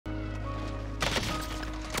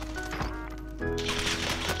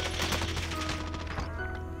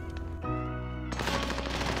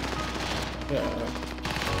Yeah.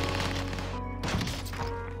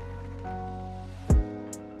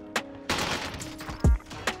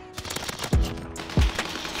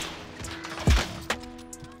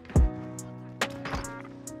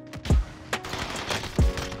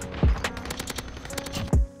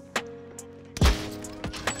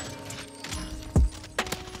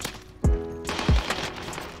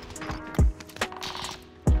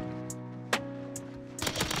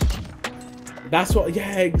 That's what,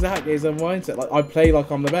 yeah, exactly, it's a mindset. Like, I play like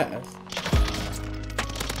I'm the best.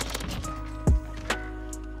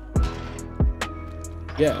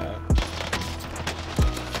 Yeah.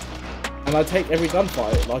 And I take every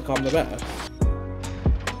gunfight like I'm the best.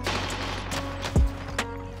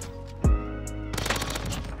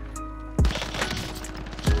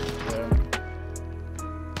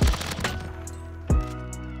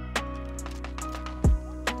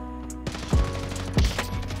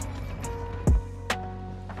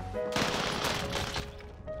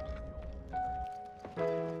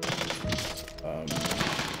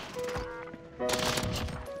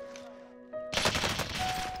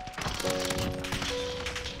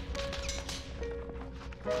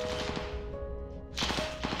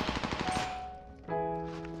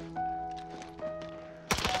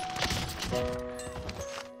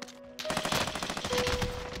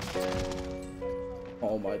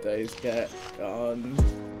 Oh my days, get gone.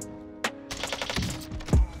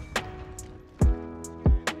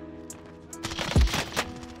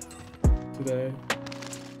 Today.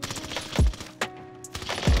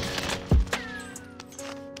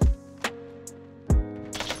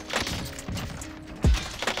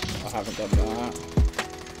 I haven't done that.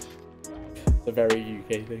 It's a very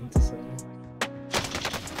UK thing to say.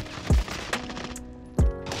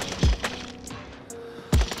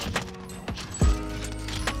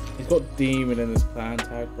 He's got demon in his clan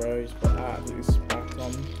tag, bro. He's got absolutely spat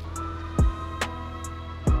on.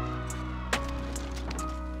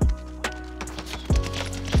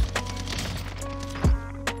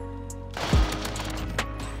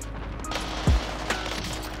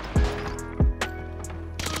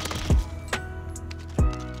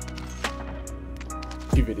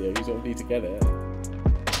 Video, you sort of need to get it.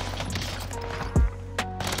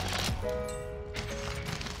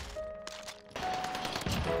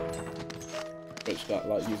 Which got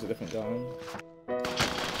like use a different gun.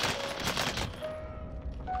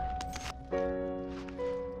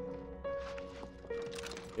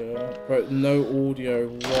 Yeah, but no audio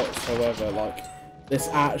whatsoever. Like this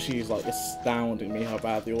actually is like astounding me how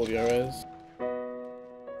bad the audio is.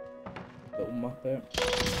 Little muppet.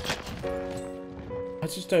 I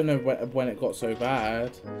just don't know when it got so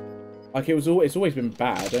bad. Like it's always been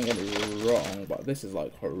bad, don't get me wrong, but this is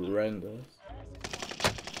like horrendous.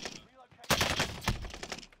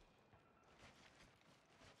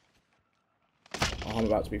 Oh, I'm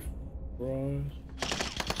about to be fried.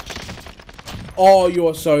 Oh, you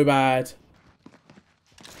are so bad.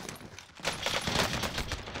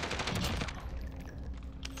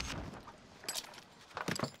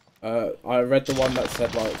 I read the one that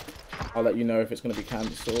said like, I'll let you know if it's going to be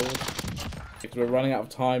cancelled. Because we're running out of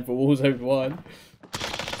time for Warzone 1.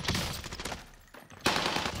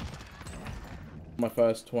 My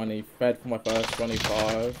first 20, fed for my first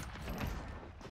 25.